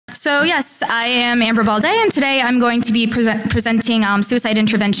So yes, I am Amber Baldet, and today I'm going to be presenting suicide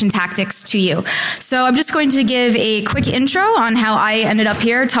intervention tactics to you. So I'm just going to give a quick intro on how I ended up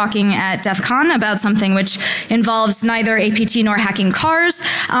here talking at DEFCON about something which involves neither APT nor hacking cars,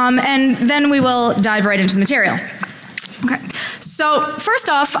 and then we will dive right into the material. Okay. So first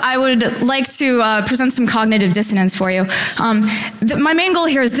off, I would like to present some cognitive dissonance for you. My main goal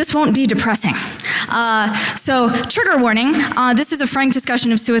here is this won't be depressing. So trigger warning, this is a frank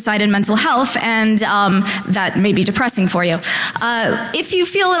discussion of suicide and mental health, and that may be depressing for you. If you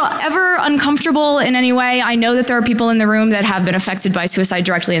feel ever uncomfortable in any way, I know that there are people in the room that have been affected by suicide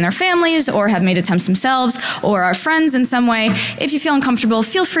directly in their families or have made attempts themselves or are friends in some way. If you feel uncomfortable,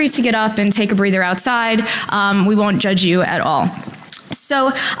 feel free to get up and take a breather outside. We won't judge you at all.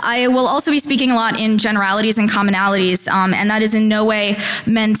 So I will also be speaking a lot in generalities and commonalities, and that is in no way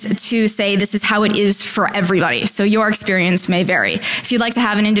meant to say this is how it is for everybody. So your experience may vary. If you'd like to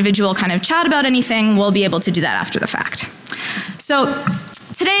have an individual kind of chat about anything, we'll be able to do that after the fact. So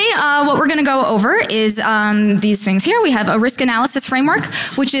today, what we're going to go over is these things here. We have a risk analysis framework,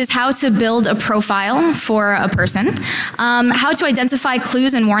 which is how to build a profile for a person, how to identify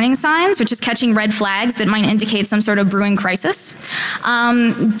clues and warning signs, which is catching red flags that might indicate some sort of brewing crisis,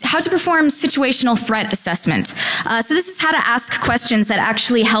 how to perform situational threat assessment. So this is how to ask questions that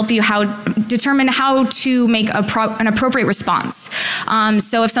actually help you determine how to make an appropriate response.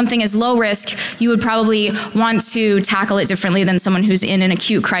 So if something is low risk, you would probably want to tackle it differently than someone who's in an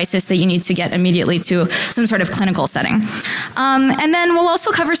acute crisis that you need to get immediately to some sort of clinical setting. And then we'll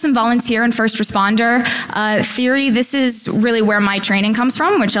also cover some volunteer and first responder theory. This is really where my training comes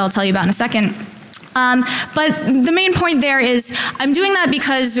from, which I'll tell you about in a second. But the main point there is I'm doing that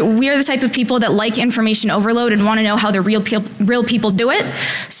because we're the type of people that like information overload and want to know how the real people do it.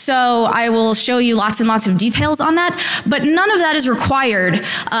 So I will show you lots and lots of details on that, but none of that is required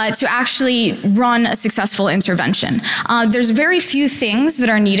to actually run a successful intervention. There's very few things that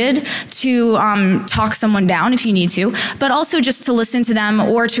are needed to talk someone down if you need to, but also just to listen to them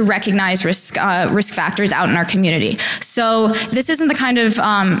or to recognize risk factors out in our community. So this isn't the kind of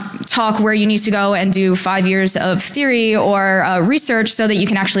talk where you need to go and do 5 years of theory or research so that you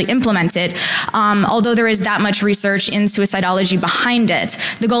can actually implement it. Although there is that much research in suicidology behind it,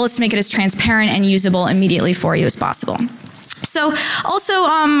 the goal is to make it as transparent and usable immediately for you as possible. So also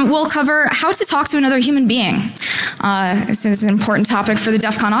we'll cover how to talk to another human being. This is an important topic for the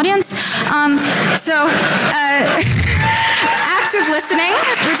DEFCON audience. Active listening,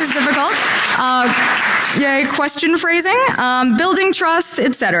 which is difficult. Question phrasing, building trust,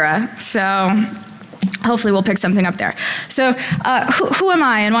 etc. So hopefully we'll pick something up there. So who am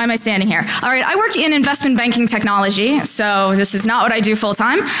I and why am I standing here? All right, I work in investment banking technology, so this is not what I do full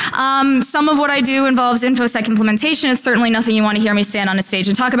time. Some of what I do involves InfoSec implementation. It's certainly nothing you want to hear me stand on a stage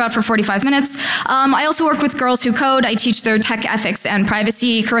and talk about for 45 minutes. I also work with Girls Who Code. I teach their tech ethics and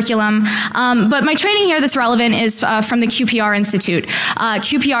privacy curriculum. But my training here that's relevant is from the QPR Institute.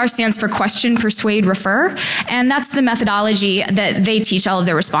 QPR stands for Question, Persuade, Refer, and that's the methodology that they teach all of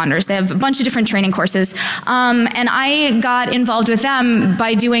their responders. They have a bunch of different training courses. And I got involved with them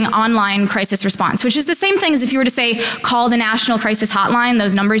by doing online crisis response, which is the same thing as if you were to say, call the National Crisis Hotline,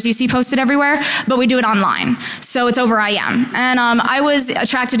 those numbers you see posted everywhere, but we do it online. So it's over IM. And I was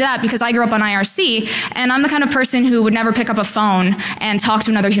attracted to that because I grew up on IRC, and I'm the kind of person who would never pick up a phone and talk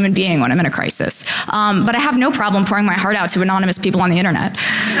to another human being when I'm in a crisis. But I have no problem pouring my heart out to anonymous people on the internet.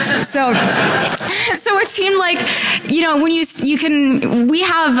 So it seemed like, you know, when we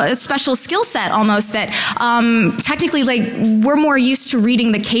have a special skill set almost that technically, like, we're more used to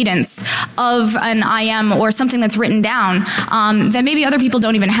reading the cadence of an IM or something that's written down that maybe other people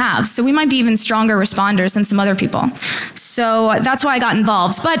don't even have. So we might be even stronger responders than some other people. So that's why I got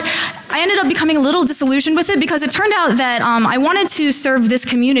involved. But I ended up becoming a little disillusioned with it because it turned out that I wanted to serve this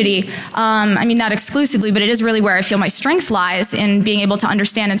community. I mean, not exclusively, but it is really where I feel my strength lies in being able to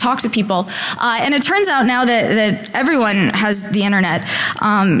understand and talk to people. And it turns out now that everyone has the internet.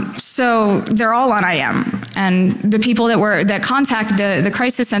 So they're all on IM. And the people that contact the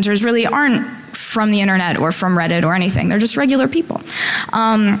crisis centers really aren't from the internet or from Reddit or anything. They're just regular people.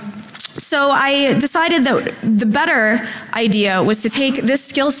 So I decided that the better idea was to take this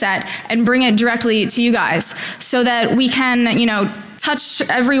skill set and bring it directly to you guys so that we can, you know, touch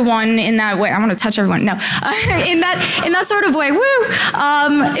everyone in that way. I want to touch everyone. No, in that sort of way. Woo!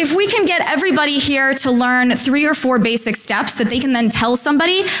 If we can get everybody here to learn 3 or 4 basic steps that they can then tell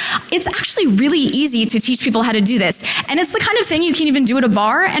somebody, it's actually really easy to teach people how to do this. And it's the kind of thing you can even do at a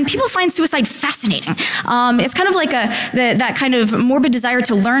bar, and people find suicide fascinating. It's kind of like that kind of morbid desire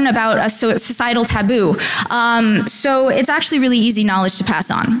to learn about a societal taboo. So it's actually really easy knowledge to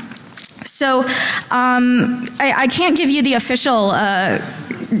pass on. So I can't give you the official there,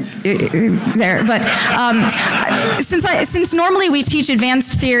 but since normally we teach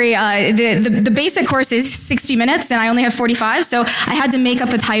advanced theory, the basic course is 60 minutes, and I only have 45, so I had to make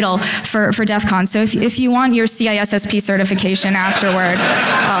up a title for DEFCON. So if you want your CISSP certification afterward,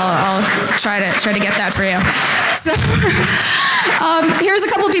 I'll try to get that for you. So here's a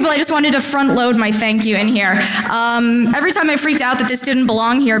couple of people I just wanted to front load my thank you in here. Every time I freaked out that this didn't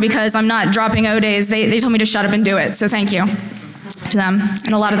belong here because I'm not dropping O days, they told me to shut up and do it. So thank you to them,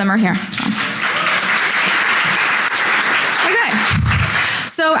 and a lot of them are here.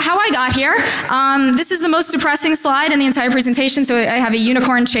 So how I got here, this is the most depressing slide in the entire presentation, so I have a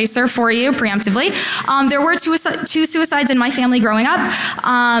unicorn chaser for you preemptively. There were two suicides in my family growing up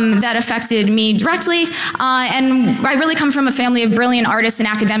that affected me directly, and I really come from a family of brilliant artists and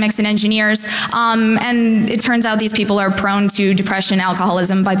academics and engineers, and it turns out these people are prone to depression,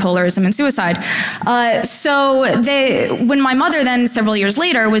 alcoholism, bipolarism, and suicide. When my mother then, several years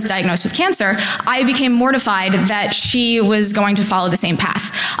later, was diagnosed with cancer, I became mortified that she was going to follow the same path.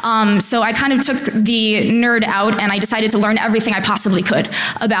 So I kind of took the nerd out and I decided to learn everything I possibly could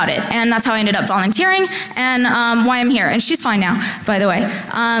about it. And that's how I ended up volunteering and why I'm here. And she's fine now, by the way.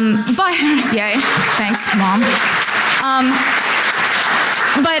 But, yay, thanks, Mom.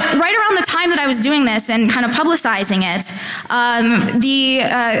 But right around the time that I was doing this and kind of publicizing it, the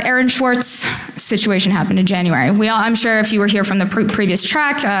Aaron Schwartz situation happened in January. I'm sure if you were here from the previous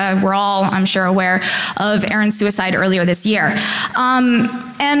track, we're all, I'm sure, aware of Aaron's suicide earlier this year.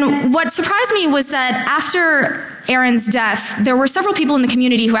 And what surprised me was that after Aaron's death, there were several people in the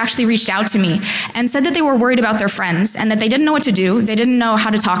community who actually reached out to me and said that they were worried about their friends and that they didn't know what to do, they didn't know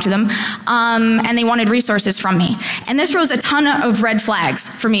how to talk to them, and they wanted resources from me. And this rose a ton of red flags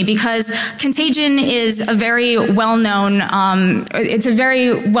for me because contagion is a very well-known, it's a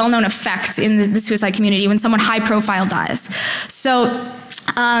very well-known effect in the suicide community when someone high profile dies. So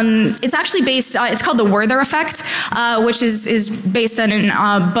it's actually based, it's called the Werther effect, which is based on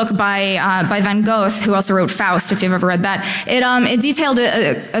a book by Van Gogh, who also wrote Faust, if you've ever read that. It detailed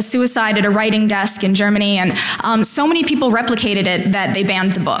a suicide at a writing desk in Germany, and so many people replicated it that they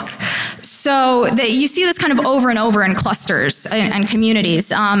banned the book. So you see this kind of over and over in clusters and communities.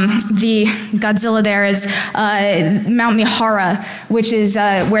 The Godzilla there is Mount Mihara, which is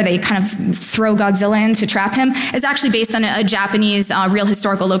where they kind of throw Godzilla in to trap him. It's actually based on a Japanese real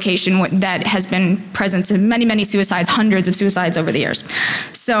historical location that has been present to many, many suicides, hundreds of suicides over the years.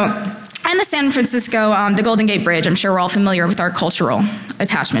 So, and the San Francisco, the Golden Gate Bridge, I'm sure we're all familiar with our cultural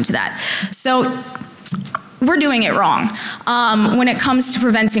attachment to that. So, we're doing it wrong when it comes to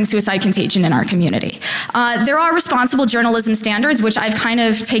preventing suicide contagion in our community. There are responsible journalism standards, which I've kind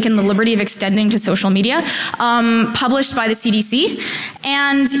of taken the liberty of extending to social media, published by the CDC.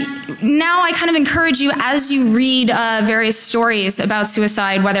 And now I kind of encourage you, as you read various stories about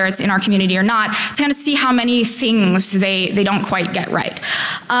suicide, whether it's in our community or not, to kind of see how many things they don't quite get right.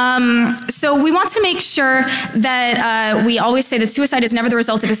 So we want to make sure that we always say that suicide is never the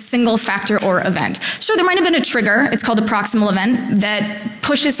result of a single factor or event. Sure, there might have been a trigger, it's called a proximal event, that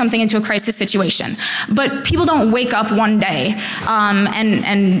pushes something into a crisis situation. But people don't wake up one day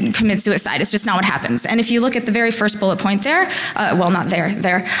and commit suicide. It's just not what happens. And if you look at the very first bullet point there, well, not there,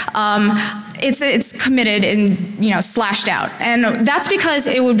 it's committed and, slashed out. And that's because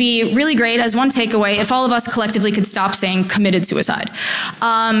it would be really great, as one takeaway, if all of us collectively could stop saying committed suicide.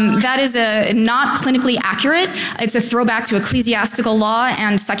 That is not clinically accurate. It's a throwback to ecclesiastical law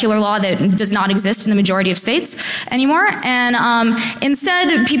and secular law that does not exist in the majority of states anymore. And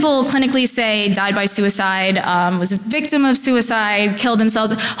instead, people clinically say died by suicide, was a victim of suicide, killed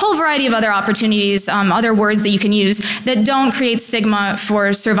themselves, a whole variety of other opportunities, other words that you can use that don't create stigma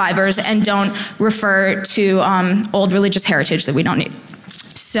for survivors and don't refer to old religious heritage that we don't need.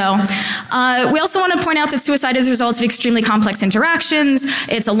 So we also want to point out that suicide is a result of extremely complex interactions.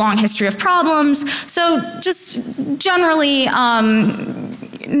 It's a long history of problems. So just generally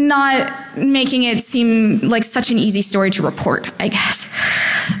not making it seem like such an easy story to report, I guess.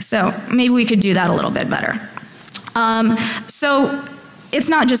 So maybe we could do that a little bit better. So it's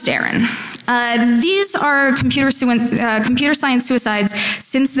not just Aaron. These are computer science suicides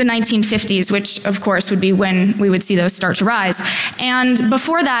since the 1950s, which of course would be when we would see those start to rise. And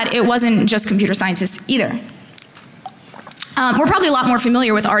before that, it wasn't just computer scientists either. We're probably a lot more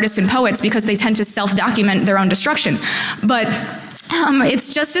familiar with artists and poets because they tend to self-document their own destruction. But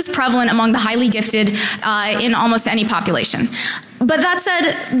it's just as prevalent among the highly gifted in almost any population. But that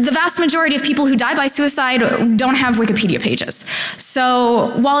said, the vast majority of people who die by suicide don't have Wikipedia pages.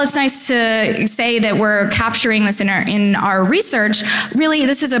 So while it's nice to say that we're capturing this in our research, really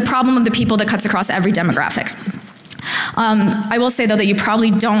this is a problem of the people that cuts across every demographic. I will say though that you probably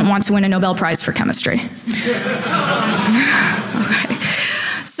don't want to win a Nobel Prize for chemistry. Okay.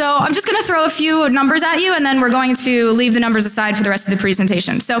 So I'm just going to throw a few numbers at you and then we're going to leave the numbers aside for the rest of the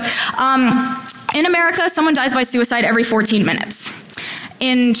presentation. So in America, someone dies by suicide every 14 minutes.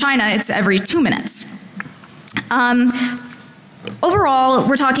 In China, it's every 2 minutes. Overall,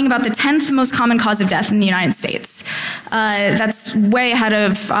 we're talking about the 10th most common cause of death in the United States. That's way ahead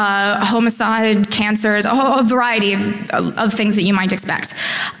of homicide, cancers, a variety of things that you might expect.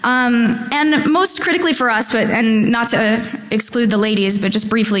 And most critically for us, and not to exclude the ladies, but just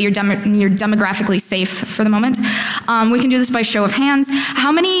briefly, you're demographically safe for the moment. We can do this by show of hands.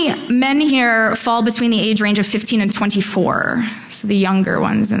 How many men here fall between the age range of 15 and 24? So the younger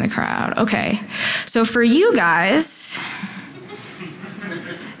ones in the crowd. Okay. So for you guys,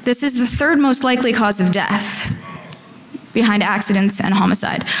 this is the third most likely cause of death behind accidents and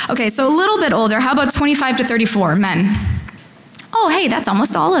homicide. Okay, so a little bit older. How about 25 to 34 men? Oh, hey, that's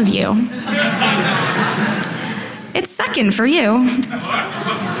almost all of you. It's second for you.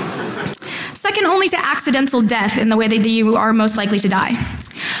 Second only to accidental death in the way that you are most likely to die.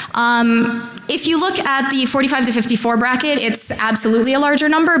 If you look at the 45 to 54 bracket, it's absolutely a larger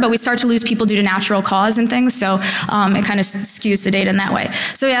number, but we start to lose people due to natural cause and things, so it kind of skews the data in that way.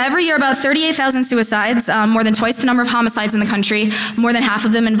 So yeah, every year about 38,000 suicides, more than twice the number of homicides in the country, more than half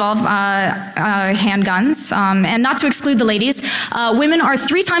of them involve handguns, and not to exclude the ladies, women are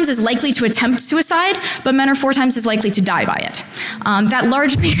 3 times as likely to attempt suicide, but men are 4 times as likely to die by it. That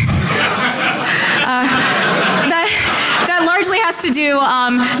largely... that largely has to do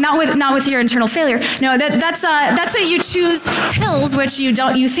not with your internal failure. No, that's that you choose pills which you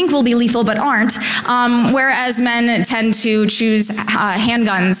think will be lethal but aren't, whereas men tend to choose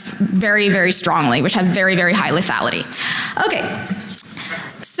handguns very, very strongly, which have very, very high lethality. Okay.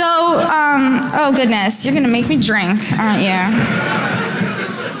 So, oh goodness, you're gonna make me drink, aren't you?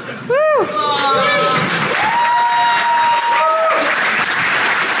 Woo!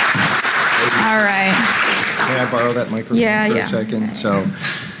 All right. May I borrow that microphone for a second? So,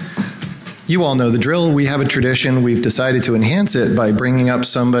 you all know the drill. We have a tradition. We've decided to enhance it by bringing up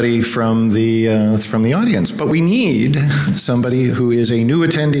somebody from the audience. But we need somebody who is a new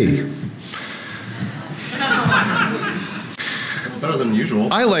attendee. That's better than usual.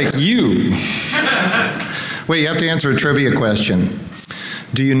 I like you. Wait, you have to answer a trivia question.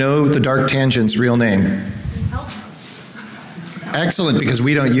 Do you know the Dark Tangent's real name? Excellent, because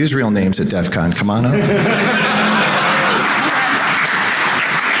we don't use real names at DEFCON. Come on up.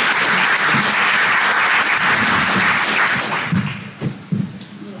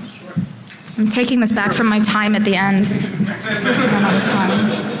 I'm taking this back from my time at the end. I don't know the time.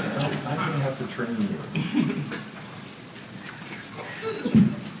 I don't have to train you.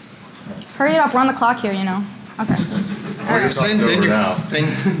 Hurry up, we're on the clock here, you know. Okay.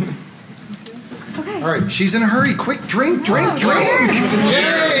 Okay. All right, she's in a hurry. Quick, drink. Yay!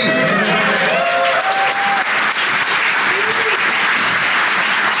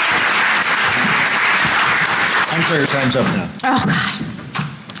 I'm sorry, your time's up now. Oh, God.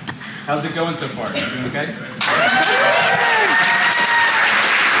 How's it going so far? You doing okay?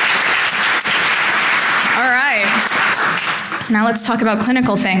 All right. Now let's talk about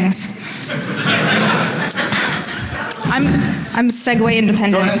clinical things. I'm segue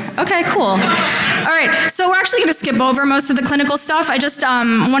independent. Okay, cool. All right, so we're actually going to skip over most of the clinical stuff. I just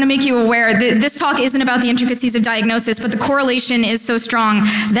want to make you aware that this talk isn't about the intricacies of diagnosis, but the correlation is so strong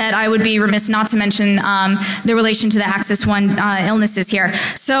that I would be remiss not to mention the relation to the Axis 1 illnesses here.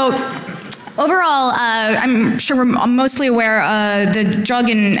 So overall, I'm sure we're mostly aware of the drug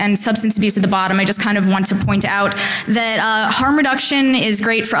and substance abuse at the bottom. I just kind of want to point out that harm reduction is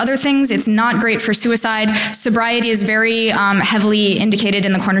great for other things. It's not great for suicide. Sobriety is very heavily indicated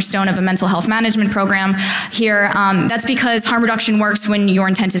in the cornerstone of a mental health management program here. That's because harm reduction works when your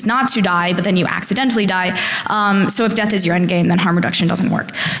intent is not to die, but then you accidentally die. So if death is your end game, then harm reduction doesn't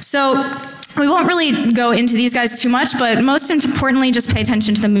work. So we won't really go into these guys too much, but most importantly, just pay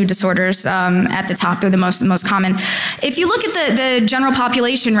attention to the mood disorders at the top. They're the most common. If you look at the general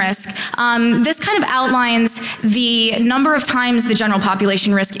population risk, this kind of outlines the number of times the general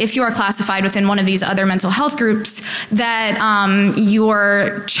population risk, if you are classified within one of these other mental health groups, that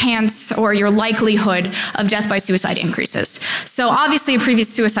your chance or your likelihood of death by suicide increases. So obviously a previous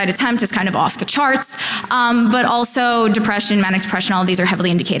suicide attempt is kind of off the charts, but also depression, manic depression, all of these are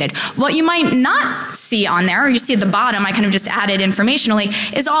heavily indicated. What you might might not see on there, or you see at the bottom, I kind of just added informationally,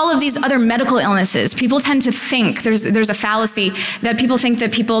 is all of these other medical illnesses. People tend to think, there's a fallacy that people think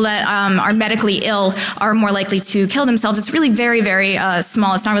that people that are medically ill are more likely to kill themselves. It's really very, very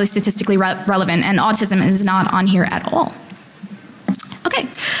small. It's not really statistically relevant, and autism is not on here at all. Okay,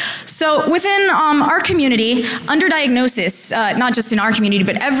 so within our community, underdiagnosis, not just in our community,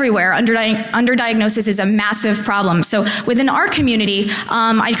 but everywhere, underdiagnosis is a massive problem. So within our community,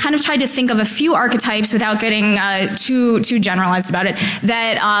 I kind of tried to think of a few archetypes without getting too generalized about it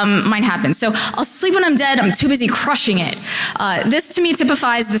that might happen. So I'll sleep when I'm dead, I'm too busy crushing it. This to me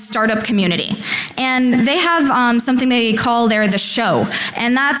typifies the startup community. And they have something they call the show.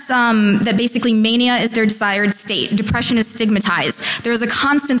 And that's that basically mania is their desired state. Depression is stigmatized. There's a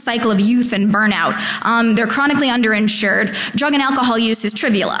constant cycle of youth and burnout. They're chronically underinsured. Drug and alcohol use is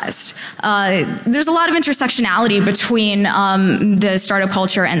trivialized. There's a lot of intersectionality between the startup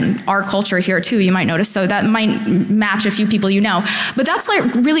culture and our culture here too, you might notice. So that might match a few people you know. But that's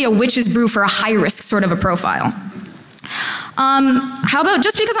like really a witch's brew for a high risk sort of a profile. How about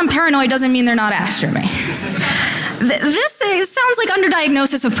just because I'm paranoid doesn't mean they're not after me. This sounds like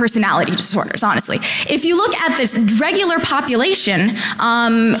underdiagnosis of personality disorders, honestly. If you look at this regular population,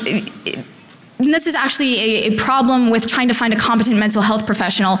 this is actually a problem with trying to find a competent mental health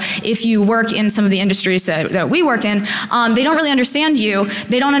professional if you work in some of the industries that we work in. They don't really understand you.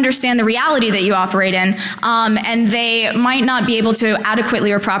 They don't understand the reality that you operate in. And they might not be able to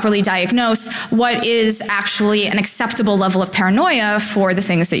adequately or properly diagnose what is actually an acceptable level of paranoia for the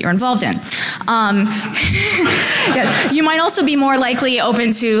things that you're involved in. Yeah, you might also be more likely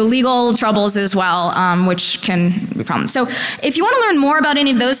open to legal troubles as well, which can be problems. So if you want to learn more about any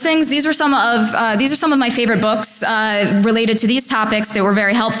of those things, these are some of my favorite books related to these topics that were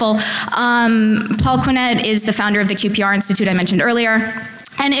very helpful. Paul Quinet is the founder of the QPR Institute I mentioned earlier.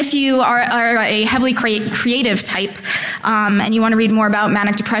 And if you are a heavily creative type and you want to read more about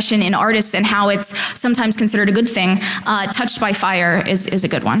manic depression in artists and how it's sometimes considered a good thing, Touched by Fire is a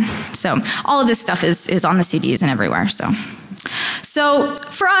good one. So all of this stuff is on the CDs and everywhere. So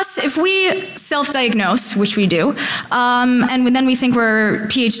for us, if we self-diagnose, which we do, and then we think we're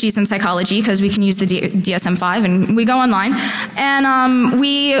PhDs in psychology because we can use the DSM-5 and we go online, and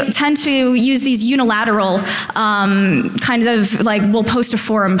we tend to use these unilateral kind of like we'll post a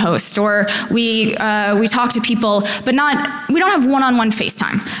forum post or we talk to people, but we don't have one-on-one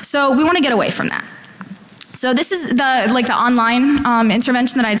FaceTime. So we want to get away from that. So this is the online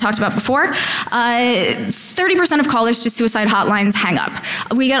intervention that I talked about before. 30% of callers to suicide hotlines hang up.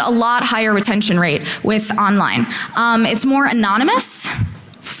 We get a lot higher retention rate with online. It's more anonymous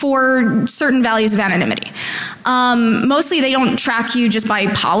for certain values of anonymity. Mostly they don't track you just by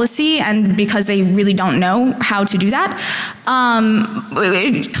policy and because they really don't know how to do that.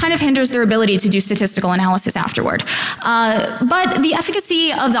 It kind of hinders their ability to do statistical analysis afterward. But the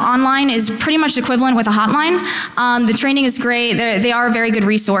efficacy of the online is pretty much equivalent with a hotline. The training is great. They are a very good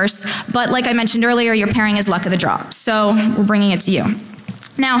resource. But like I mentioned earlier, your pairing is luck of the draw. So we're bringing it to you.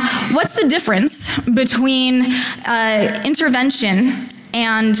 Now, what's the difference between intervention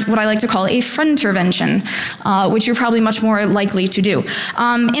and what I like to call a friend-tervention, which you're probably much more likely to do.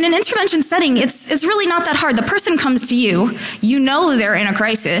 In an intervention setting, it's really not that hard. The person comes to you, you know they're in a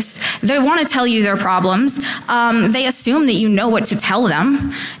crisis, they want to tell you their problems, they assume that you know what to tell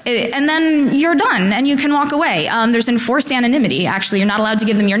them, and then you're done and you can walk away. There's enforced anonymity, actually. You're not allowed to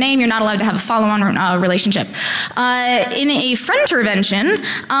give them your name, you're not allowed to have a follow-on relationship. In a friend-tervention,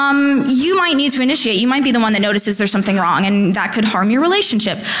 you might need to initiate. You might be the one that notices there's something wrong, and that could harm your relationship.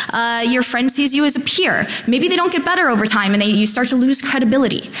 Your friend sees you as a peer. Maybe they don't get better over time and you start to lose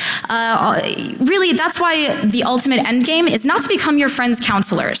credibility. Really, that's why the ultimate end game is not to become your friend's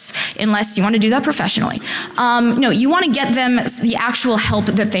counselors, unless you want to do that professionally. No, you want to get them the actual help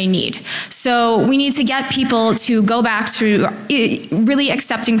that they need. So we need to get people to go back to really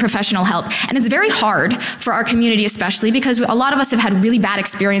accepting professional help. And it's very hard for our community especially because a lot of us have had really bad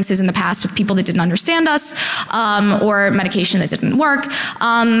experiences in the past with people that didn't understand us or medication that didn't work.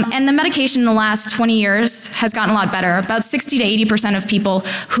 And the medication in the last 20 years has gotten a lot better. About 60 to 80% of people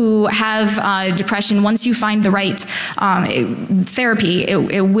who have depression, once you find the right therapy,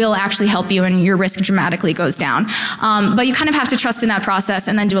 it will actually help you and your risk dramatically goes down. But you kind of have to trust in that process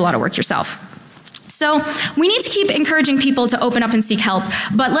and then do a lot of work yourself. So we need to keep encouraging people to open up and seek help,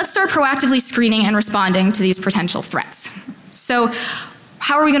 but let's start proactively screening and responding to these potential threats. So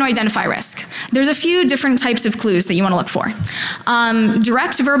how are we going to identify risk? There's a few different types of clues that you want to look for.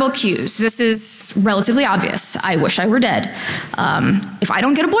 Direct verbal cues. This is relatively obvious. I wish I were dead. If I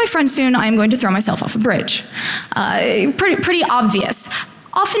don't get a boyfriend soon, I am going to throw myself off a bridge. Pretty obvious.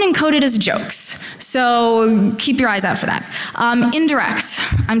 often encoded as jokes. So keep your eyes out for that. Indirect,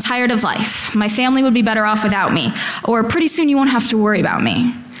 I'm tired of life. My family would be better off without me. Or pretty soon you won't have to worry about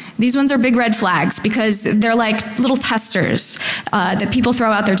me. These ones are big red flags because they're like little testers that people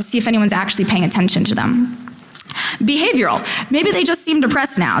throw out there to see if anyone's actually paying attention to them. Behavioral. Maybe they just seem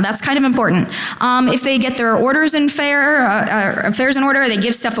depressed now. That's kind of important. If they get their affairs in order, they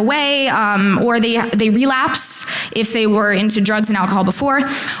give stuff away, or they relapse if they were into drugs and alcohol before,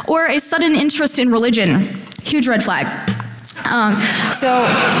 or a sudden interest in religion. Huge red flag. So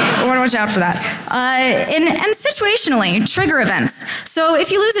I want to watch out for that. And situationally, trigger events. So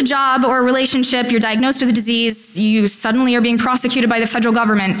if you lose a job or a relationship, you're diagnosed with a disease, you suddenly are being prosecuted by the federal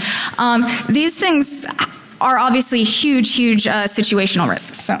government. These things are obviously huge situational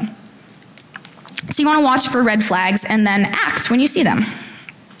risks. So you want to watch for red flags and then act when you see them.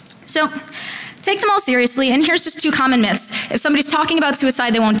 So take them all seriously, and here's just 2 common myths. If somebody's talking about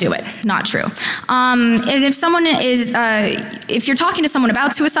suicide, they won't do it. Not true. And if you're talking to someone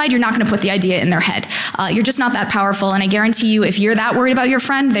about suicide, you're not going to put the idea in their head. You're just not that powerful, and I guarantee you, if you're that worried about your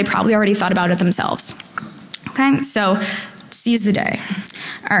friend, they probably already thought about it themselves. Okay, so seize the day.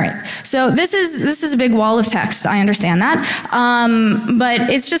 All right, so this is a big wall of text, I understand that, but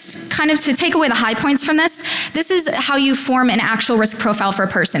it's just kind of to take away the high points from this. This is how you form an actual risk profile for a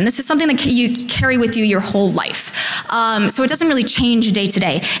person. This is something that you carry with you your whole life. So it doesn't really change day to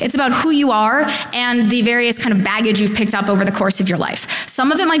day. It's about who you are and the various kind of baggage you've picked up over the course of your life.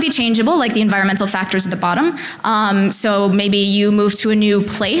 Some of it might be changeable, like the environmental factors at the bottom. So maybe you move to a new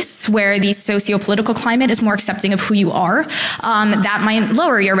place where the socio-political climate is more accepting of who you are. That might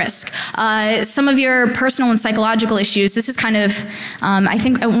lower your risk. Some of your personal and psychological issues, this is kind of, I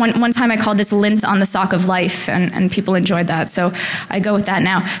think one time I called this lint on the sock of life, and people enjoyed that, so I go with that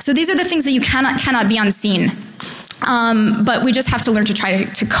now. So these are the things that you cannot be unseen. But we just have to learn to try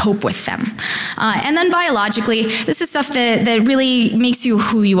to cope with them. And then biologically, this is stuff that really makes you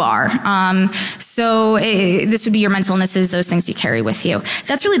who you are. So this would be your mental illnesses, those things you carry with you.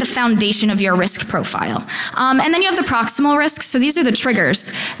 That's really the foundation of your risk profile. And then you have the proximal risk. So these are the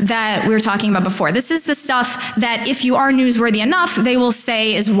triggers that we were talking about before. This is the stuff that if you are newsworthy enough, they will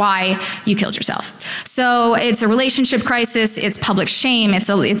say is why you killed yourself. So it's a relationship crisis, it's public shame, it's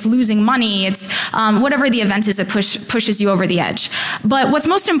losing money, it's whatever the event is that pushes you over the edge. But what's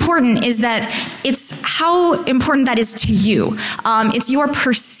most important is that it's how important that is to you. It's your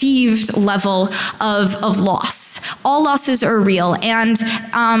perceived level of loss. All losses are real, and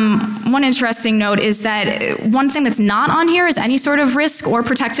one interesting note is that one thing that's not on here is any sort of risk or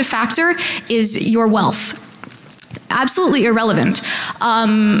protective factor is your wealth. Absolutely irrelevant.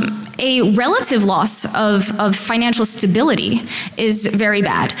 A relative loss of financial stability is very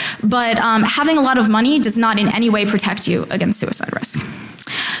bad, but having a lot of money does not in any way protect you against suicide risk.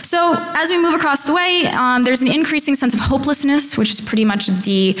 So as we move across the way, there's an increasing sense of hopelessness, which is pretty much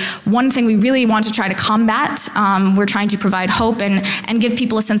the one thing we really want to try to combat. We're trying to provide hope and give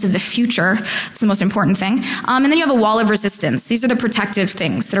people a sense of the future. It's the most important thing. And then you have a wall of resistance. These are the protective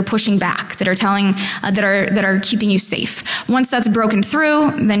things that are pushing back, that are telling, that are keeping you safe. Once that's broken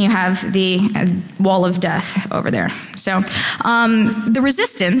through, then you have the wall of death over there. So the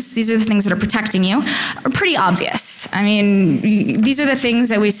resistance, these are the things that are protecting you, are pretty obvious. I mean, these are the things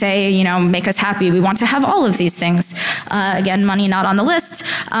that we say, you know, make us happy. We want to have all of these things. Again, money not on the list.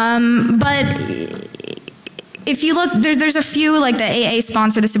 But if you look, there's a few, like the AA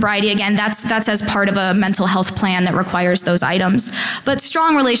sponsor, the sobriety, again, that's as part of a mental health plan that requires those items. But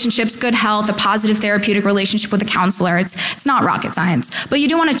strong relationships, good health, a positive therapeutic relationship with a counselor, it's not rocket science. But you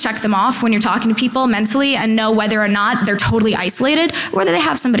do want to check them off when you're talking to people mentally and know whether or not they're totally isolated or whether they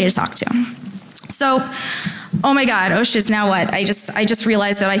have somebody to talk to. So, oh my God, oh shiz, now what? I just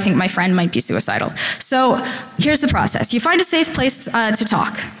realized that I think my friend might be suicidal. So here's the process. You find a safe place to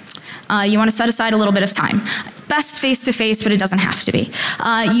talk. You want to set aside a little bit of time. Best face-to-face, but it doesn't have to be.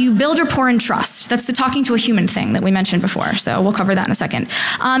 You build rapport and trust. That's the talking to a human thing that we mentioned before, so we'll cover that in a second.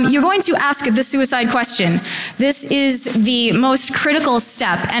 You're going to ask the suicide question. This is the most critical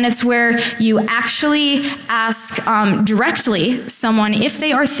step, and it's where you actually ask directly someone if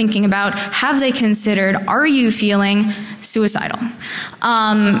they are thinking about, have they considered, are you feeling suicidal?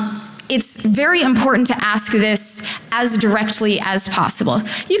 It's very important to ask this as directly as possible.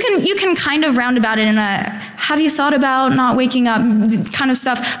 You can kind of roundabout it in a, have you thought about not waking up kind of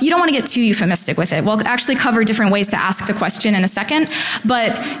stuff. You don't want to get too euphemistic with it. We'll actually cover different ways to ask the question in a second,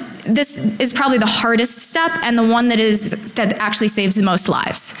 but this is probably the hardest step and the one that actually saves the most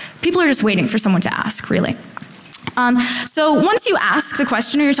lives. People are just waiting for someone to ask, really. So once you ask the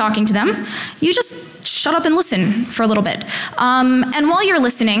question or you're talking to them, you just shut up and listen for a little bit. And while you're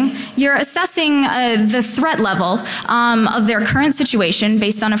listening, you're assessing the threat level of their current situation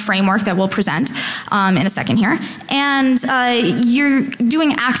based on a framework that we'll present in a second here. And you're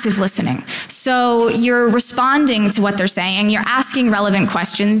doing active listening. So you're responding to what they're saying, you're asking relevant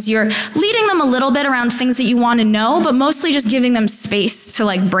questions, you're leading them a little bit around things that you want to know, but mostly just giving them space to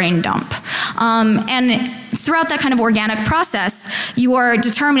like brain dump. And throughout that kind of organic process, you are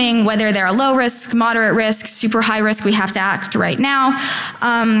determining whether they're a low risk, moderate risk, super high risk, we have to act right now.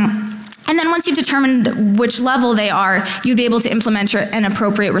 And then once you've determined which level they are, you'd be able to implement an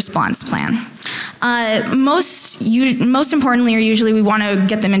appropriate response plan. Most importantly, or usually we want to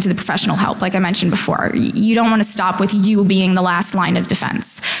get them into the professional help, like I mentioned before. You don't want to stop with you being the last line of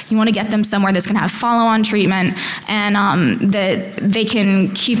defense. You want to get them somewhere that's going to have follow-on treatment and that they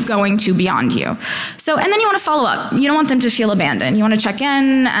can keep going to beyond you. So, and then you want to follow up. You don't want them to feel abandoned. You want to check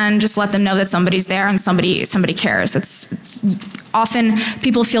in and just let them know that somebody's there and somebody cares. It's often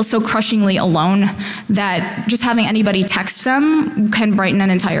people feel so crushingly alone that just having anybody text them can brighten an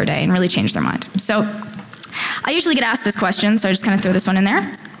entire day and really change their mind. So I usually get asked this question, so I just kind of throw this one in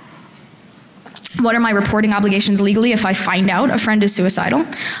there. What are my reporting obligations legally if I find out a friend is suicidal?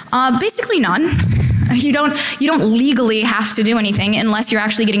 Basically none. You don't legally have to do anything unless you're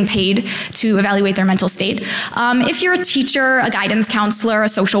actually getting paid to evaluate their mental state. If you're a teacher, a guidance counselor, a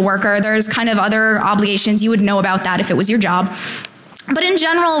social worker, there's kind of other obligations. You would know about that if it was your job. But in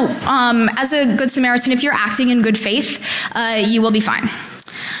general, as a good Samaritan, if you're acting in good faith, you will be fine.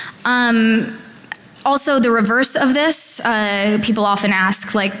 Also, the reverse of this, people often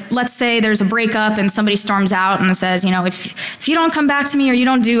ask, like, let's say there's a breakup and somebody storms out and says, you know, if you don't come back to me or you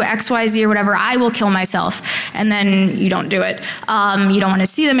don't do X, Y, Z or whatever, I will kill myself. And then you don't do it. You don't want to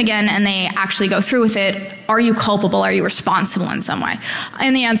see them again and they actually go through with it. Are you culpable? Are you responsible in some way?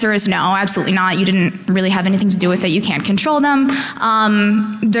 And the answer is no, absolutely not. You didn't really have anything to do with it. You can't control them.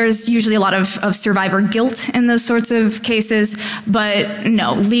 There's usually a lot of survivor guilt in those sorts of cases, but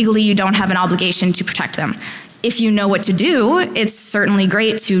no, legally you don't have an obligation to protect them. If you know what to do, it's certainly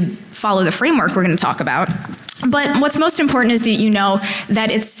great to follow the framework we're going to talk about. But what's most important is that you know that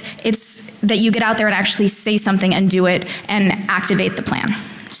it's that you get out there and actually say something and do it and activate the plan.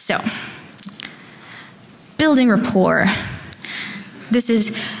 So, building rapport. This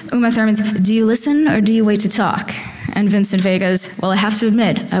is Uma Thurman's "Do you listen or do you wait to talk?" And Vincent Vega's "Well, I have to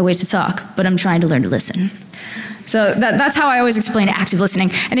admit, I wait to talk, but I'm trying to learn to listen." So that's how I always explain active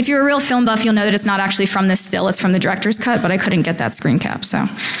listening. And if you're a real film buff, you'll know that it's not actually from this still, it's from the director's cut, but I couldn't get that screen cap, so,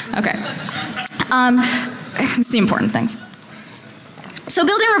 okay. It's the important things. So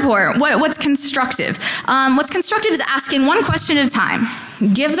building rapport, what's constructive? What's constructive is asking one question at a time.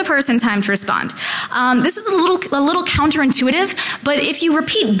 Give the person time to respond. This is a little counterintuitive, but if you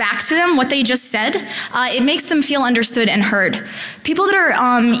repeat back to them what they just said, it makes them feel understood and heard. People that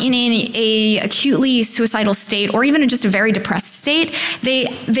are in a acutely suicidal state, or even in just a very depressed state, they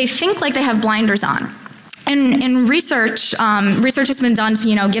think like they have blinders on. In research, research has been done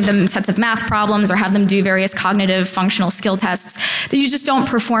to, give them sets of math problems or have them do various cognitive functional skill tests that you just don't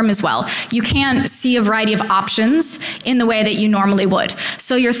perform as well. You can't see a variety of options in the way that you normally would.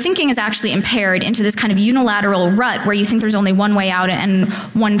 So your thinking is actually impaired into this kind of unilateral rut where you think there's only one way out and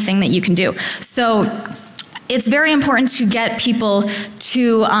one thing that you can do. So it's very important to get people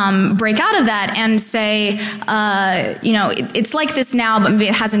to break out of that and say, it's like this now, but maybe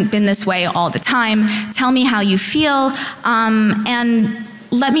it hasn't been this way all the time. Tell me how you feel, and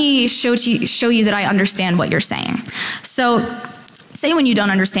let me show you that I understand what you're saying. So say when you don't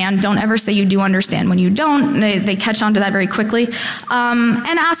understand, don't ever say you do understand when you don't. They catch on to that very quickly.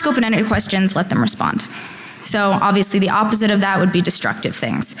 And ask open-ended questions, let them respond. So obviously the opposite of that would be destructive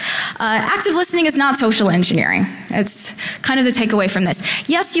things. Active listening is not social engineering. It's kind of the takeaway from this.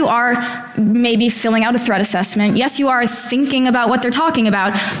 Yes, you are maybe filling out a threat assessment. Yes, you are thinking about what they're talking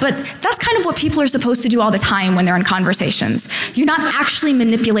about, but that's kind of what people are supposed to do all the time when they're in conversations. You're not actually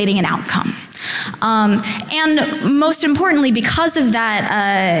manipulating an outcome. And most importantly, because of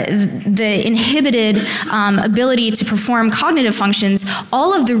that, the inhibited ability to perform cognitive functions,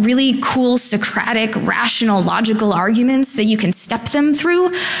 all of the really cool Socratic, rational, logical arguments that you can step them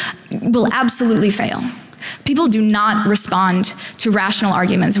through will absolutely fail. People do not respond to rational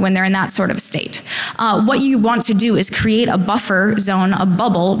arguments when they're in that sort of state. What you want to do is create a buffer zone, a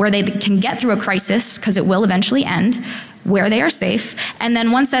bubble, where they can get through a crisis, because it will eventually end, where they are safe, and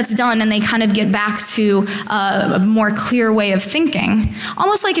then once that's done and they kind of get back to a more clear way of thinking,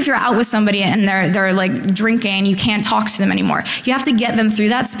 almost like if you're out with somebody and they're like drinking, you can't talk to them anymore. You have to get them through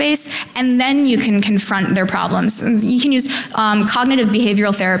that space, and then you can confront their problems. You can use cognitive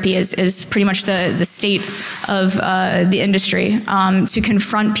behavioral therapy is pretty much the state of the industry to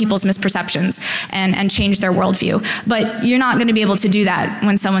confront people's misperceptions and change their worldview. But you're not going to be able to do that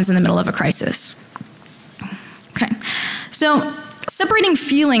when someone's in the middle of a crisis. Okay, so separating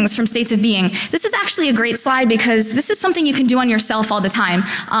feelings from states of being. This is actually a great slide because this is something you can do on yourself all the time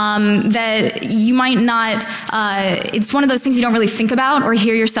that you might not, it's one of those things you don't really think about or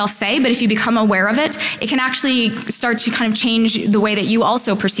hear yourself say, but if you become aware of it, it can actually start to kind of change the way that you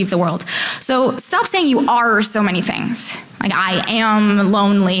also perceive the world. So stop saying you are so many things. Like, I am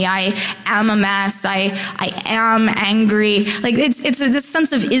lonely, I am a mess, I am angry. Like, it's this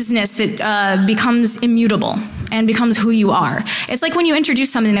sense of isness that becomes immutable and becomes who you are. It's like when you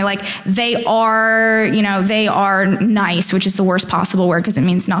introduce something, they're like, they are, you know, they are nice, which is the worst possible word because it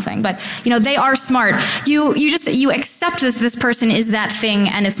means nothing. But, you know, they are smart. You accept that this person is that thing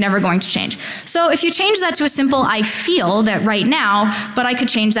and it's never going to change. So if you change that to a simple, I feel that right now, but I could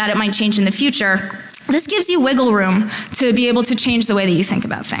change that, it might change in the future. This gives you wiggle room to be able to change the way that you think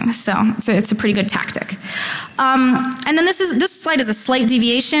about things. So it's a pretty good tactic. And then this slide is a slight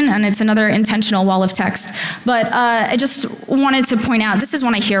deviation, and it's another intentional wall of text. But I just wanted to point out, this is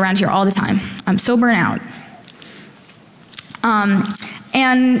one I hear around here all the time. I'm so burnt out.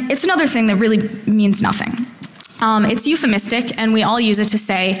 And it's another thing that really means nothing. It's euphemistic, and we all use it to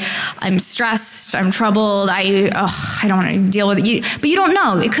say, I'm stressed, I'm troubled, I don't want to deal with it. But you don't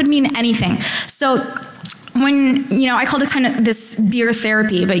know. It could mean anything. So when, you know, I call it kind of this beer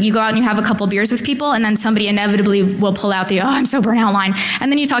therapy, but you go out and you have a couple beers with people, and then somebody inevitably will pull out the, I'm so burnt out line,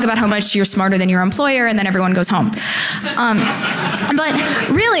 and then you talk about how much you're smarter than your employer, and then everyone goes home. But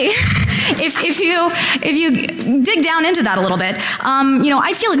really, if you dig down into that a little bit, you know,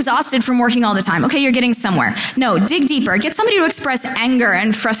 I feel exhausted from working all the time. Okay, you're getting somewhere. No, dig deeper. Get somebody to express anger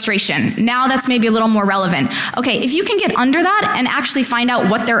and frustration. Now that's maybe a little more relevant. Okay, if you can get under that and actually find out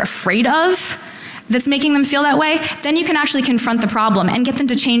what they're afraid of that's making them feel that way, then you can actually confront the problem and get them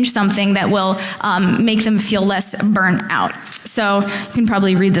to change something that will make them feel less burnt out. So you can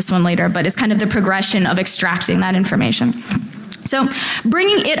probably read this one later, but it's kind of the progression of extracting that information. So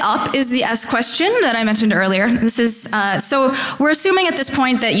bringing it up is the S question that I mentioned earlier. This is, so we're assuming at this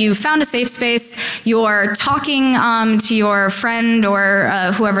point that you found a safe space, you're talking to your friend or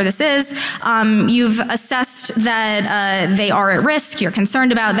whoever this is, you've assessed that they are at risk, you're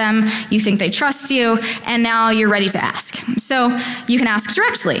concerned about them, you think they trust you, and now you're ready to ask. So you can ask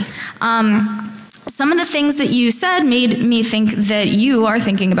directly. Some of the things that you said made me think that you are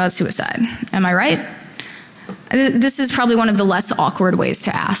thinking about suicide. Am I right? This is probably one of the less awkward ways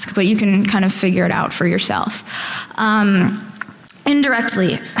to ask, but you can kind of figure it out for yourself.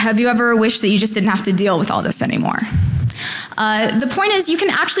 Indirectly, have you ever wished that you just didn't have to deal with all this anymore? The point is, you can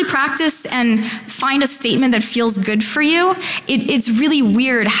actually practice and find a statement that feels good for you. It's really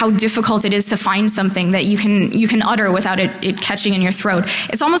weird how difficult it is to find something that you can utter without it catching in your throat.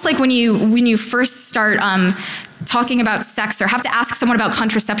 It's almost like when you first start talking about sex or have to ask someone about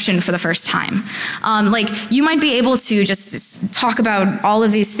contraception for the first time. Like, you might be able to just talk about all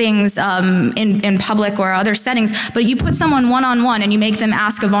of these things in public or other settings, but you put someone one-on-one and you make them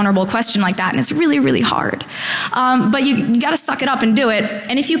ask a vulnerable question like that, and it's really, really hard. But you gotta suck it up and do it,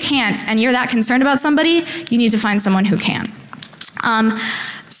 and if you can't, and you're that concerned about somebody, you need to find someone who can.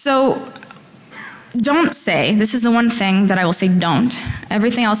 So don't say, this is the one thing that I will say don't.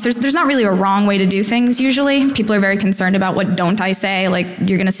 Everything else, there's not really a wrong way to do things usually. People are very concerned about what don't I say, like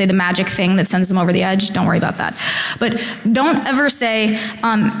you're gonna say the magic thing that sends them over the edge. Don't worry about that. But don't ever say,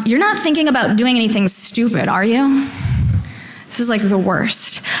 you're not thinking about doing anything stupid, are you? This is like the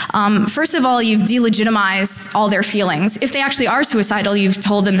worst. First of all, you've delegitimized all their feelings. If they actually are suicidal, you've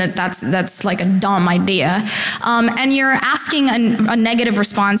told them that that's like a dumb idea. And you're asking a negative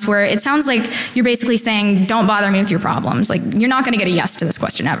response where it sounds like you're basically saying, don't bother me with your problems. Like, you're not gonna get a yes to this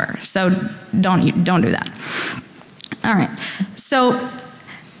question ever. So don't do that. All right, so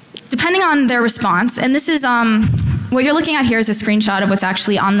depending on their response, and this is, what you're looking at here is a screenshot of what's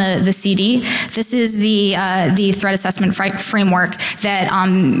actually on the CD. This is the threat assessment framework that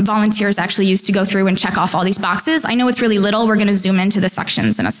volunteers actually use to go through and check off all these boxes. I know it's really little. We're going to zoom into the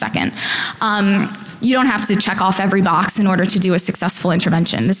sections in a second. You don't have to check off every box in order to do a successful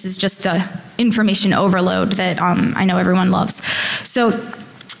intervention. This is just the information overload that I know everyone loves. So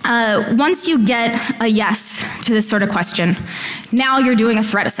once you get a yes to this sort of question, now you're doing a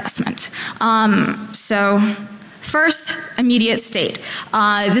threat assessment. So First, immediate state.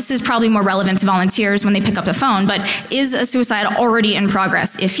 This is probably more relevant to volunteers when they pick up the phone, but is a suicide already in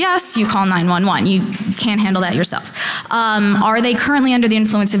progress? If yes, you call 911. You can't handle that yourself. Are they currently under the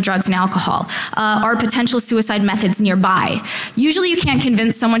influence of drugs and alcohol? Are potential suicide methods nearby? Usually you can't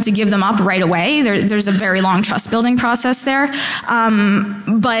convince someone to give them up right away. There's a very long trust building process there,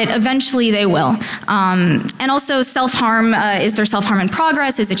 but eventually they will. And also self-harm, is there self-harm in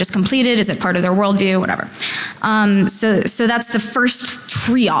progress? Is it just completed? Is it part of their worldview? Whatever. So that's the first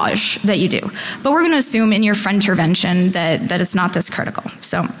triage that you do. But we're going to assume in your friend intervention that it's not this critical.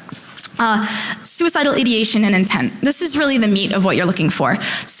 So suicidal ideation and intent. This is really the meat of what you're looking for.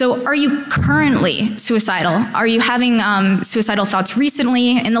 So are you currently suicidal? Are you having suicidal thoughts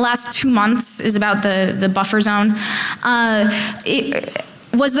recently? In the last 2 months is about the buffer zone.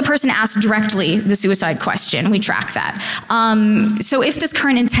 Was the person asked directly the suicide question? We track that. So if this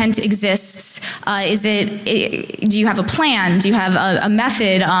current intent exists, do you have a plan? Do you have a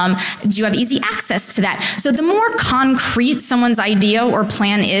method? Do you have easy access to that? So the more concrete someone's idea or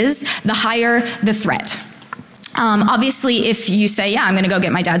plan is, the higher the threat. Obviously, if you say, yeah, I'm going to go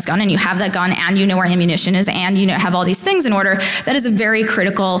get my dad's gun, and you have that gun, and you know where ammunition is, and you have all these things in order, that is a very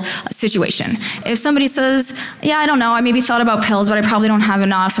critical situation. If somebody says, yeah, I don't know, I maybe thought about pills, but I probably don't have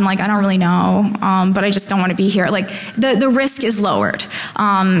enough, and like, I don't really know, but I just don't want to be here, like, the risk is lowered.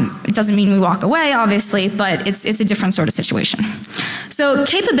 It doesn't mean we walk away, obviously, but it's a different sort of situation. So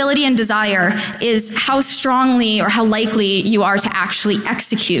capability and desire is how strongly or how likely you are to actually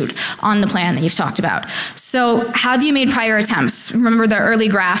execute on the plan that you've talked about. So have you made prior attempts? Remember the early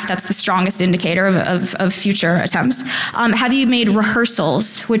graph, that's the strongest indicator of future attempts. Have you made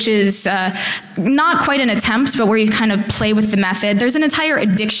rehearsals, which is not quite an attempt, but where you kind of play with the method. There's an entire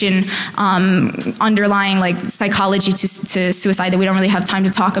addiction underlying like psychology to suicide that we don't really have time to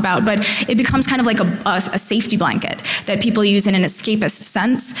talk about, but it becomes kind of like a safety blanket that people use in an escapist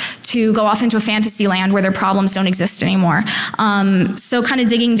sense to go off into a fantasy land where their problems don't exist anymore. So kind of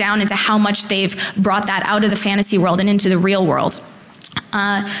digging down into how much they've brought that out of the fantasy world and into the real world.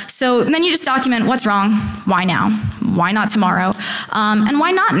 So then you just document what's wrong, why now, why not tomorrow, and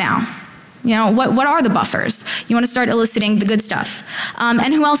why not now? You know, what are the buffers? You want to start eliciting the good stuff.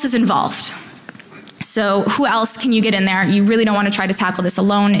 And who else is involved? So who else can you get in there? You really don't want to try to tackle this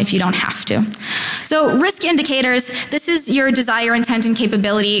alone if you don't have to. So risk indicators, this is your desire, intent, and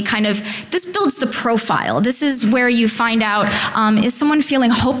capability kind of, this builds the profile. This is where you find out, is someone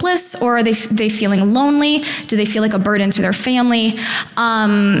feeling hopeless or are they feeling lonely? Do they feel like a burden to their family?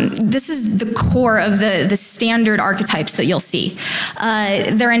 This is the core of the standard archetypes that you'll see.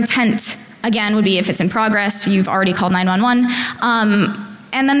 Their intent, again, would be if it's in progress, you've already called 911.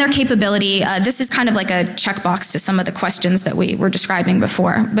 And then their capability, this is kind of like a checkbox to some of the questions that we were describing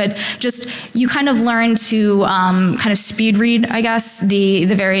before. But just, you kind of learn to kind of speed read, I guess, the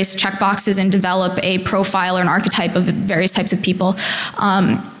various checkboxes and develop a profile or an archetype of various types of people.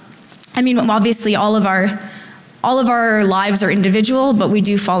 I mean, obviously all of our lives are individual, but we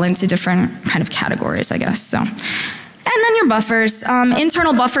do fall into different kind of categories, I guess, so. And then your buffers.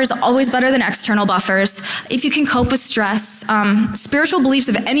 Internal buffers, always better than external buffers. If you can cope with stress, spiritual beliefs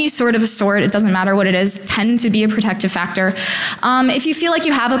of any sort, it doesn't matter what it is, tend to be a protective factor. If you feel like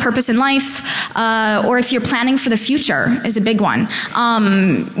you have a purpose in life, or if you're planning for the future is a big one.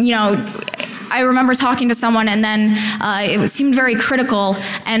 You know, I remember talking to someone and then it seemed very critical,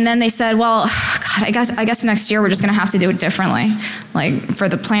 and then they said, well, God, I guess next year we're just gonna have to do it differently, like for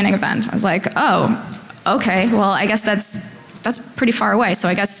the planning event. I was like, oh, okay, well, I guess that's pretty far away. So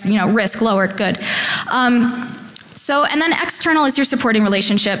I guess, you know, risk lowered, good. So, and then external is your supporting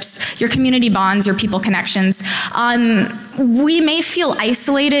relationships, your community bonds, your people connections. We may feel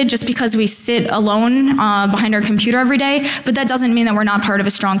isolated just because we sit alone behind our computer every day, but that doesn't mean that we're not part of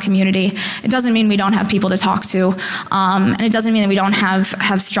a strong community. It doesn't mean we don't have people to talk to, and it doesn't mean that we don't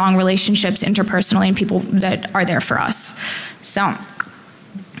have strong relationships interpersonally and people that are there for us. So.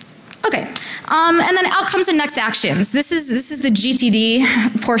 Okay, and then outcomes and next actions. This is the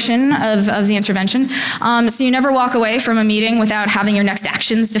GTD portion of the intervention. So you never walk away from a meeting without having your next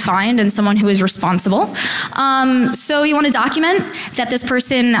actions defined and someone who is responsible. So you want to document that this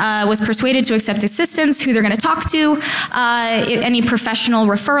person was persuaded to accept assistance, who they're going to talk to, any professional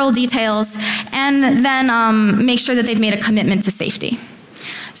referral details, and then make sure that they've made a commitment to safety.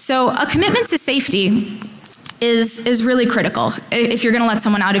 So a commitment to safety is really critical if you're going to let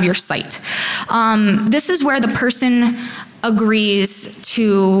someone out of your sight. This is where the person agrees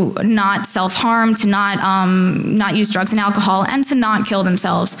to not self-harm, to not use drugs and alcohol, and to not kill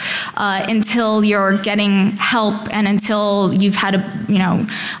themselves until you're getting help and until you've had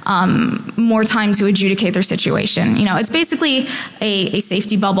more time to adjudicate their situation. It's basically a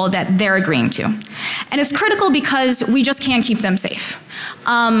safety bubble that they're agreeing to. And it's critical because we just can't keep them safe.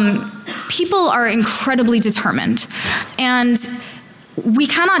 People are incredibly determined, and we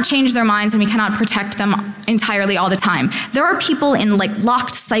cannot change their minds and we cannot protect them entirely all the time. There are people in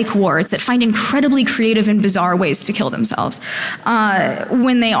locked psych wards that find incredibly creative and bizarre ways to kill themselves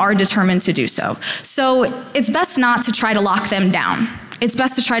when they are determined to do so. So it's best not to try to lock them down. It's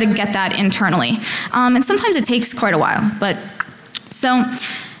best to try to get that internally. And sometimes it takes quite a while. So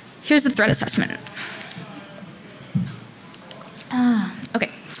here's the threat assessment. Okay,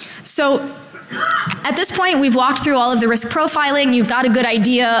 so at this point, we've walked through all of the risk profiling. You've got a good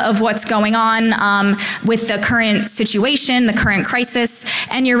idea of what's going on with the current situation, the current crisis,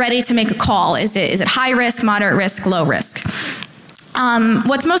 and you're ready to make a call. Is it high risk, moderate risk, low risk?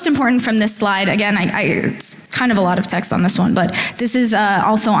 What's most important from this slide, again, it's kind of a lot of text on this one, but this is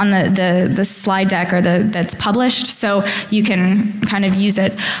also on the slide deck that's published, so you can kind of use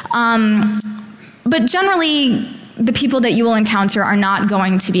it. But generally, the people that you will encounter are not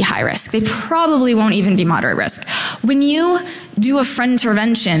going to be high risk. They probably won't even be moderate risk. When you do a friend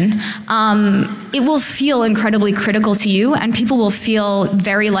intervention, it will feel incredibly critical to you, and people will feel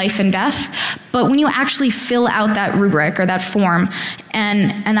very life and death. But when you actually fill out that rubric or that form,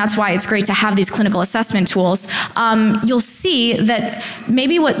 and that's why it's great to have these clinical assessment tools, you'll see that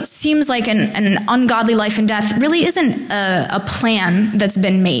maybe what seems like an ungodly life and death really isn't a plan that's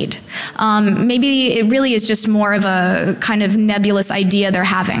been made. Maybe it really is just more of a kind of nebulous idea they're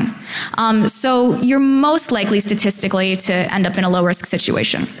having. So you're most likely statistically to end up in a low risk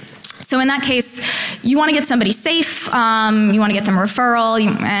situation. So in that case, you want to get somebody safe, you want to get them a referral,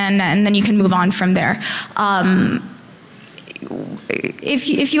 and then you can move on from there.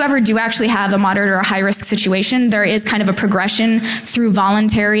 If you ever do actually have a moderate or a high risk situation, there is kind of a progression through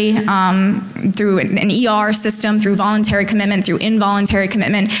voluntary, through an ER system, through voluntary commitment, through involuntary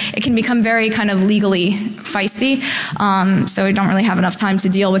commitment. It can become very kind of legally feisty, so we don't really have enough time to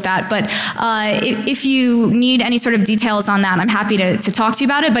deal with that. But if you need any sort of details on that, I'm happy to talk to you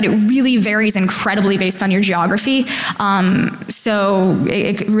about it, but it really varies incredibly based on your geography. So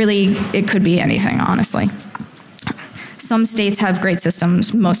it could be anything, honestly. Some states have great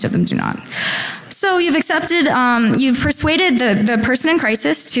systems, most of them do not. So you've persuaded the person in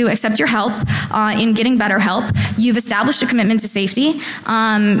crisis to accept your help in getting better help. You've established a commitment to safety.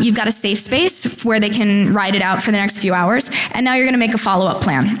 You've got a safe space where they can ride it out for the next few hours. And now you're going to make a follow-up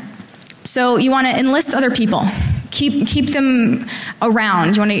plan. So you want to enlist other people. Keep them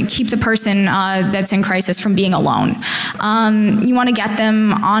around. You want to keep the person that's in crisis from being alone. You want to get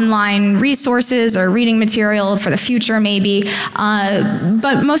them online resources or reading material for the future maybe.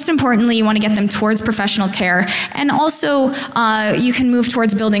 But most importantly, you want to get them towards professional care. And also, you can move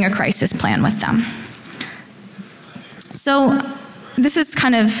towards building a crisis plan with them. So this is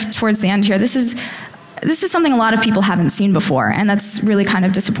kind of towards the end here. This is something a lot of people haven't seen before, and that's really kind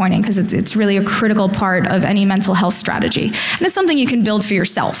of disappointing because it's really a critical part of any mental health strategy. And it's something you can build for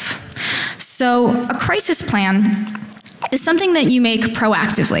yourself. So a crisis plan is something that you make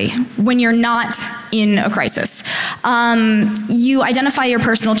proactively when you're not in a crisis. You identify your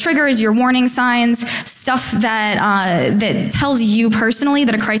personal triggers, your warning signs, stuff that tells you personally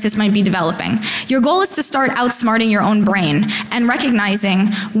that a crisis might be developing. Your goal is to start outsmarting your own brain and recognizing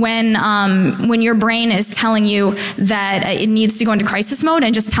when your brain is telling you that it needs to go into crisis mode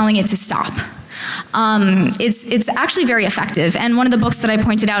and just telling it to stop. It's actually very effective, and one of the books that I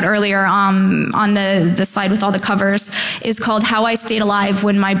pointed out earlier on the slide with all the covers is called How I Stayed Alive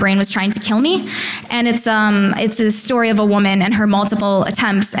When My Brain Was Trying to Kill Me, and it's a story of a woman and her multiple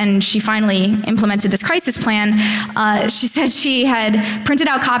attempts, and she finally implemented this crisis plan. She said she had printed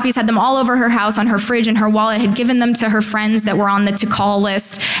out copies, had them all over her house, on her fridge and her wallet, had given them to her friends that were on the to-call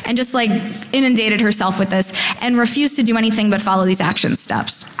list, and just inundated herself with this, and refused to do anything but follow these action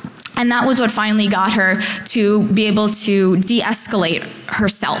steps. And that was what finally got her to be able to de-escalate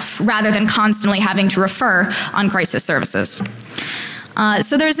herself rather than constantly having to refer on crisis services.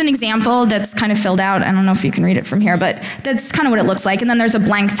 So there's an example that's kind of filled out. I don't know if you can read it from here, but that's kind of what it looks like. And then there's a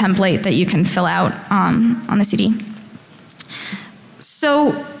blank template that you can fill out on the CD.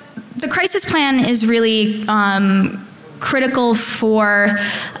 So the crisis plan is really critical for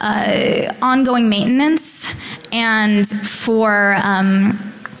ongoing maintenance and for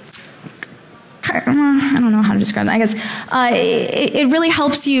I don't know how to describe that. I guess it really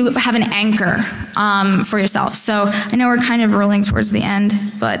helps you have an anchor for yourself. So I know we're kind of rolling towards the end,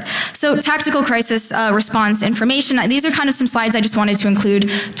 but so tactical crisis response information. These are kind of some slides I just wanted to include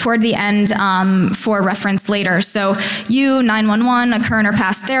toward the end for reference later. So 911, a current or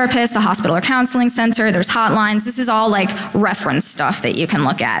past therapist, a hospital or counseling center, there's hotlines. This is all like reference stuff that you can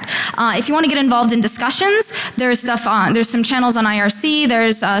look at. If you want to get involved in discussions, there's stuff on, there's some channels on IRC,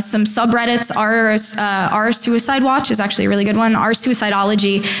 there's some subreddits. Our Suicide Watch is actually a really good one. Our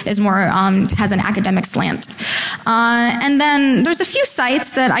Suicidology is more, has an academic slant. And then there's a few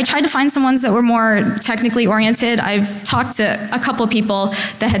sites that I tried to find some ones that were more technically oriented. I've talked to a couple of people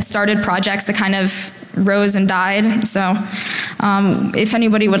that had started projects that kind of rose and died. So if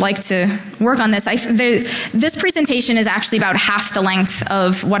anybody would like to work on this, this presentation is actually about half the length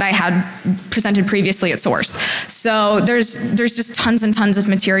of what I had presented previously at Source. So there's just tons and tons of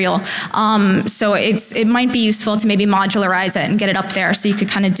material. So it might be useful to maybe modularize it and get it up there so you could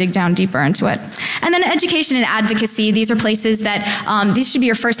kind of dig down deeper into it. And then education and advocacy, these are places that, these should be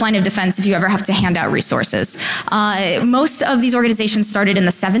your first line of defense if you ever have to hand out resources. Most of these organizations started in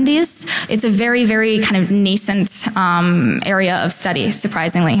the 70s. It's a very, very kind of nascent area of study,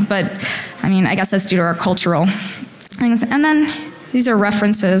 surprisingly. But, I mean, I guess that's due to our cultural things. And then these are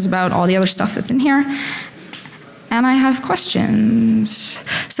references about all the other stuff that's in here. And I have questions.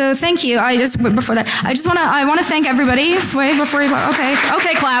 So thank you. Before that, I want to thank everybody. Wait, before you go.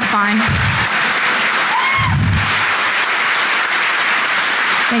 Okay, clap, fine.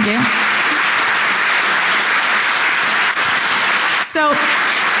 Thank you. So,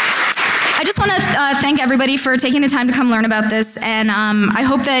 I just want to thank everybody for taking the time to come learn about this, and I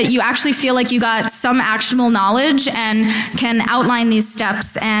hope that you actually feel like you got some actionable knowledge and can outline these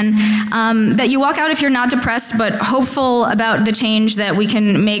steps, and that you walk out if you're not depressed but hopeful about the change that we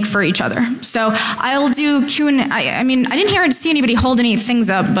can make for each other. So I'll do Q&A. I mean, I didn't see anybody hold any things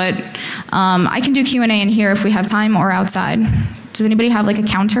up, but I can do Q&A in here if we have time, or outside. Does anybody have like a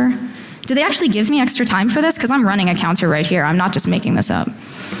counter? Did they actually give me extra time for this? Because I'm running a counter right here. I'm not just making this up.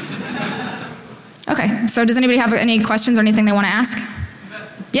 Okay, so does anybody have any questions or anything they want to ask?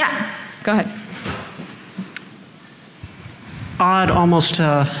 Yeah, go ahead. Odd, almost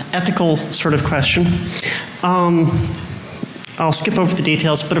ethical sort of question. I'll skip over the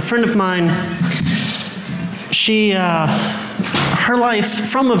details, but a friend of mine, she, her life,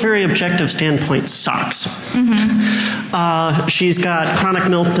 from a very objective standpoint, sucks. Mm-hmm. She's got chronic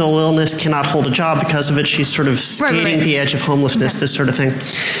mental illness, cannot hold a job because of it. She's sort of skating the edge of homelessness, this sort of thing.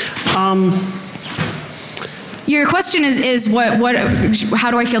 Your question is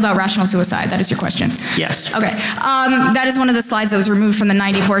how do I feel about rational suicide? That is your question. Yes. Okay. That is one of the slides that was removed from the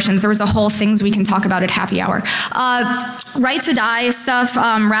 90 portions. There was a whole things we can talk about at happy hour. Right to die stuff,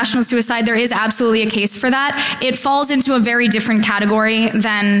 rational suicide, there is absolutely a case for that. It falls into a very different category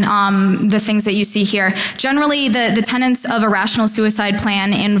than the things that you see here. Generally, the tenets of a rational suicide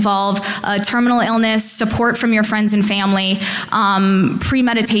plan involve terminal illness, support from your friends and family,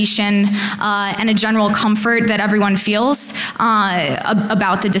 premeditation, and a general comfort that everyone feels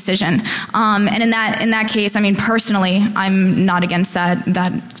about the decision. And in that case, I mean, personally, I'm not against that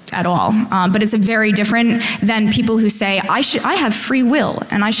at all. But it's very different than people who say, I have free will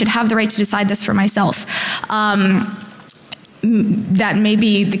and I should have the right to decide this for myself. That may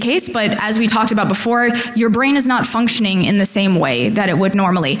be the case, but as we talked about before, your brain is not functioning in the same way that it would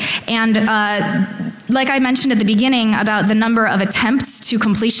normally. And like I mentioned at the beginning about the number of attempts to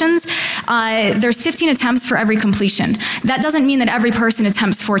completions, there's 15 attempts for every completion. That doesn't mean that every person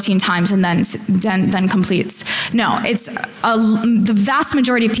attempts 14 times and then completes. No, it's the vast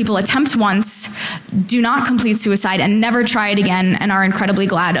majority of people attempt once, do not complete suicide, and never try it again, and are incredibly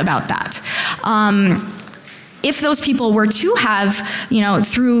glad about that. If those people were to have, you know,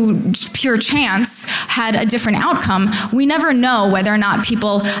 through pure chance, had a different outcome, we never know whether or not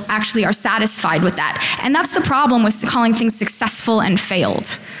people actually are satisfied with that. And that's the problem with calling things successful and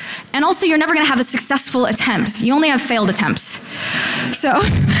failed. And also, you're never going to have a successful attempt. You only have failed attempts. So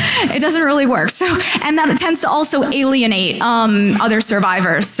it doesn't really work. So, and that tends to also alienate other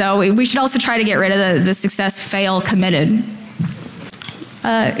survivors. So we should also try to get rid of the success, fail, committed.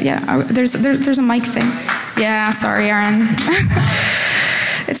 Yeah, there's a mic thing. Yeah, sorry, Aaron.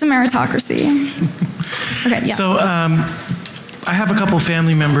 It's a meritocracy. Okay, yeah. So I have a couple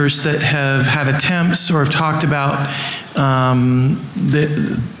family members that have had attempts or have talked about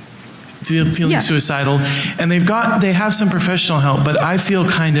feeling suicidal, and they have some professional help, but I feel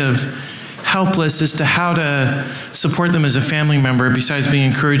kind of helpless as to how to support them as a family member besides being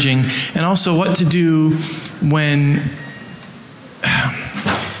encouraging, and also what to do when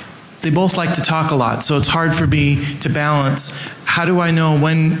they both like to talk a lot, so it's hard for me to balance. How do I know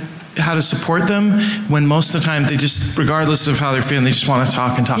when how to support them when most of the time they just, regardless of how they're feeling, they just want to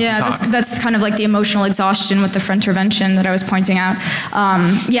talk and talk and talk. Yeah, that's kind of like the emotional exhaustion with the friend intervention that I was pointing out.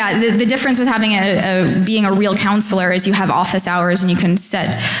 The difference with having being a real counselor is you have office hours and you can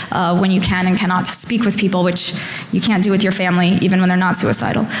set when you can and cannot speak with people, which you can't do with your family, even when they're not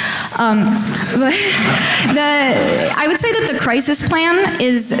suicidal. But I would say that the crisis plan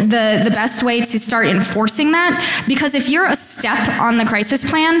is the best way to start enforcing that, because if you're a step on the crisis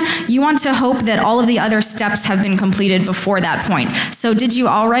plan, you want to hope that all of the other steps have been completed before that point. So did you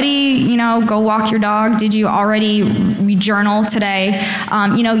already, go walk your dog? Did you already journal today?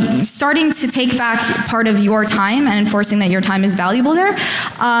 Starting to take back part of your time and enforcing that your time is valuable there.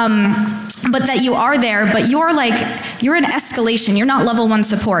 But that you are there, but you're in escalation. You're not level 1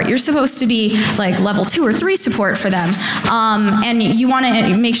 support. You're supposed to be like level 2 or 3 support for them. And you want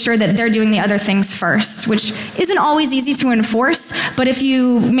to make sure that they're doing the other things first, which isn't always easy to enforce, but if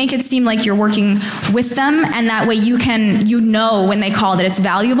you make it seem like you're working with them, and that way when they call that it's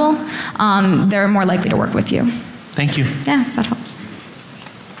valuable, they're more likely to work with you. Thank you. Yeah, if that helps.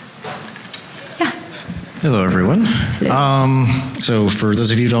 Hello, everyone. So for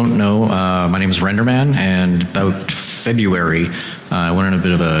those of you who don't know, my name is Renderman, and about February, I went on a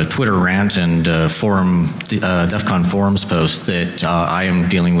bit of a Twitter rant and DEFCON forums post that I am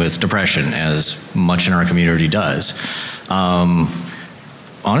dealing with depression, as much in our community does.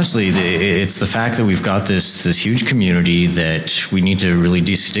 Honestly, it's the fact that we've got this huge community that we need to really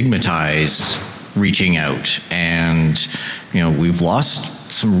destigmatize reaching out, and we've lost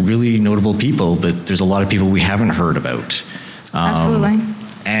some really notable people, but there's a lot of people we haven't heard about. Absolutely.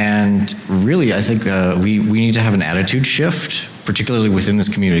 And really, I think we need to have an attitude shift, particularly within this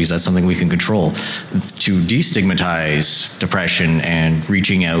community, because that's something we can control, to destigmatize depression and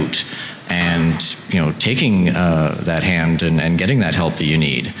reaching out and taking that hand and getting that help that you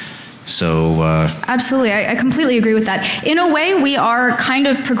need. So absolutely, I completely agree with that. In a way, we are kind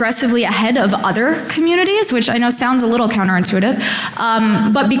of progressively ahead of other communities, which I know sounds a little counterintuitive,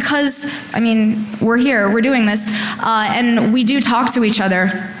 but because we're here, we're doing this, and we do talk to each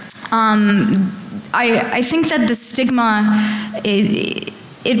other. I think that the stigma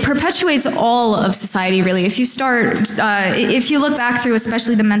it perpetuates all of society, really. If you look back through,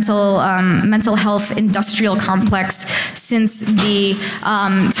 especially the mental health industrial complex since the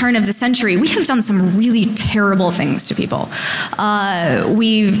turn of the century, we have done some really terrible things to people.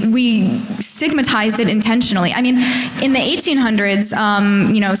 We stigmatized it intentionally. In the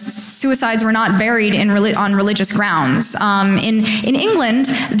 1800s, suicides were not buried on religious grounds. In England,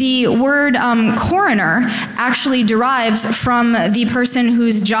 the word coroner actually derives from the person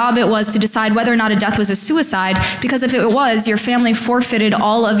whose job it was to decide whether or not a death was a suicide, because if it was, your family forfeited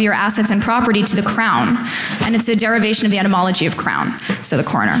all of your assets and property to the crown. And it's a derivation of the etymology of crown, so the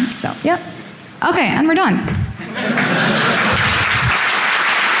coroner. So, yeah. Okay, and we're done.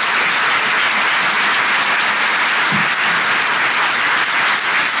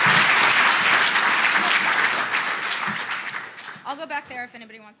 I'll go back there if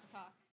anybody wants to talk.